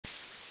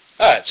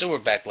Alright, so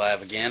we're back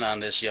live again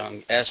on this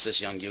young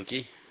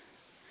Yuki.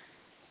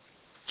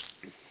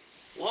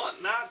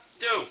 What not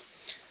do?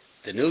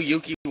 The new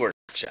Yuki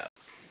workshop.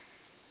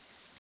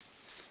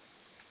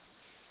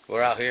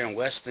 We're out here in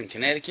Weston,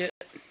 Connecticut.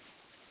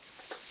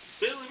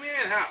 Billy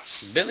Man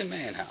House. Billy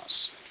Man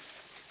House.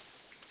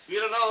 If you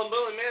don't know who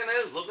Billy Man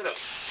is, look it up.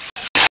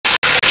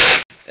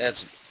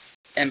 That's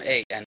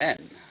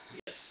M-A-N-N.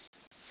 Yes.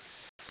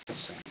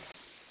 So.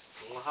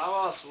 Well,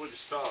 how else would you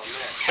spell it,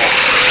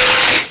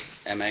 man?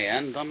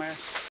 M-A-N, dumbass?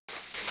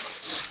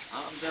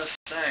 I'm just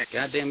saying.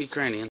 Goddamn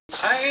Ukrainians.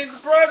 I ain't the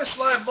brightest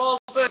light bulb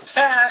in the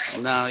pack.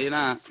 No, you're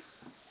not.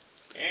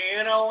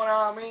 You know what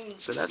I mean?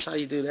 So that's how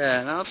you do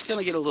that. Now it's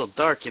gonna get a little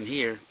dark in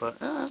here, but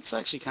it's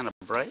actually kind of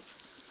bright.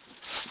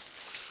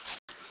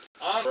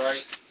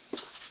 Alright.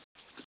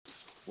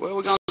 Where are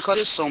we gonna cut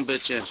this son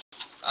bitch in?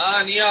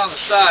 On the other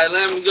side,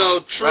 let him go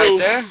true. Right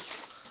there?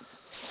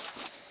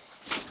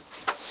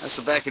 That's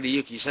the back of the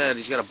Yuki's head.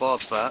 He's got a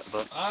bald spot,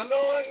 but I know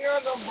I ain't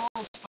got no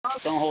bald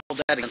spots. don't hold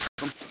that against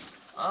him.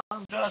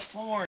 I'm just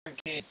foreign,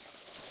 kid.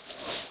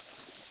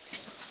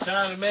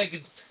 Trying to make a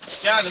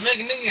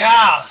nigga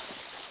howl.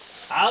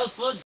 Howl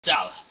for a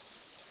dollar.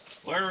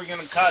 Where are we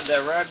gonna cut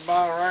that red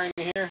ball right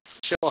in here?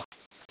 Sure.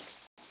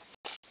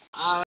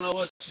 I don't know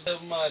what you did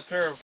with my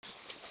pair of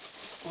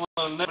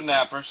little nipper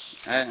nappers.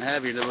 I didn't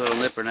have your little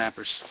nipper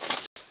nappers.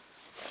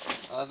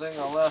 I think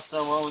I left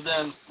them over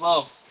there in the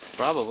flow.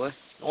 Probably.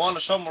 You want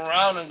to show them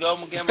around and go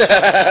and get my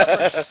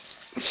nappers?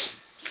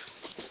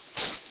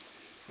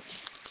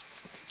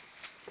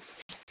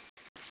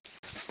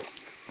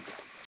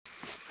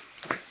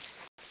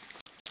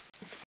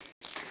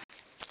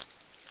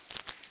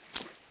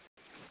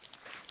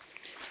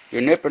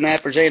 Your nipper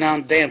nappers ain't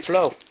on the damn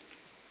flow.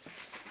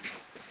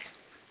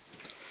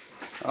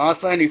 I'll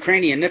find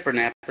Ukrainian nipper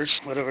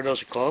nappers, whatever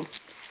those are called.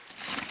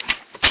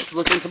 Let's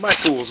look into my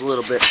tools a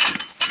little bit.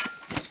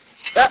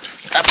 Ah,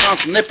 I found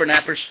some nipper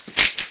nappers.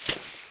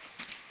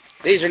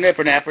 These are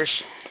nipper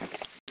nappers.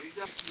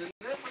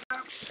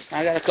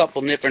 I got a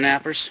couple nipper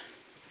nappers.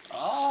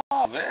 Oh,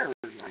 very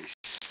nice.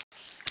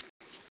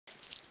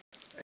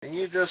 And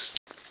you just...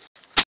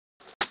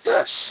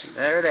 Yes.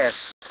 There it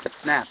is.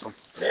 Nap them.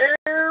 There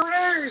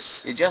it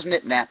is. You just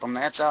nip-nap them,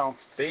 that's all.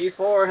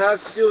 Before I have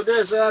to do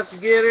this, I have to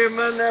get him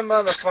in that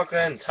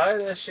motherfucker and tie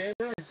that shit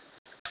in.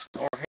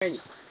 Or hang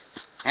it.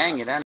 Hang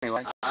it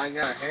anyway. I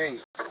gotta hang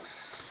it.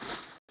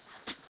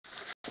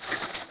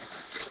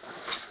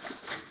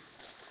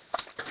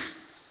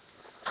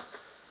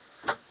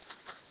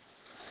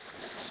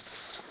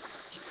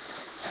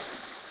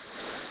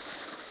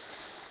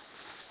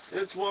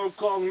 It's what we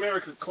call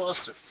American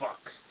clusterfuck.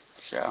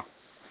 Sure.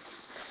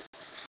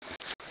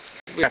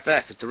 We'll be right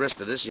back with the rest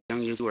of this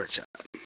young Yuki workshop.